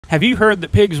Have you heard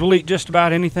that pigs will eat just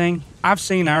about anything? I've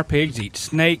seen our pigs eat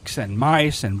snakes and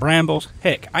mice and brambles.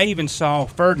 Heck, I even saw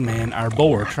Ferdinand, our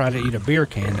boar, try to eat a beer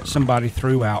can that somebody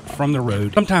threw out from the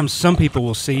road. Sometimes some people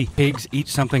will see pigs eat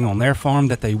something on their farm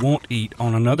that they won't eat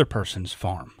on another person's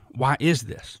farm. Why is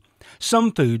this?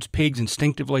 Some foods pigs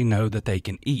instinctively know that they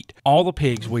can eat. All the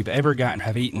pigs we've ever gotten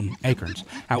have eaten acorns.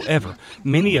 However,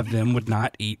 many of them would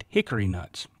not eat hickory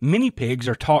nuts. Many pigs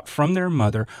are taught from their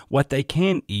mother what they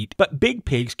can eat, but big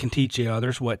pigs can teach the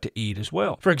others what to eat as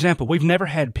well. For example, we've never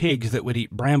had pigs that would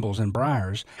eat brambles and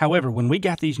briars. However, when we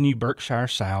got these new Berkshire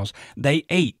sows, they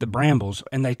ate the brambles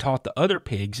and they taught the other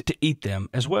pigs to eat them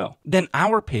as well. Then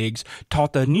our pigs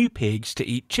taught the new pigs to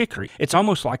eat chicory. It's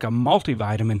almost like a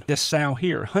multivitamin. This sow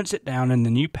here hunts it down in the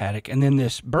new paddock, and then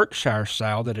this Berkshire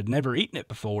sow that had never eaten it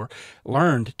before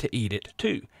learned to eat it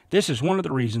too. This is one of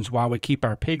the reasons why we keep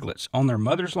our piglets on their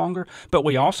mothers longer, but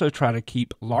we also try to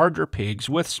keep larger pigs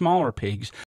with smaller pigs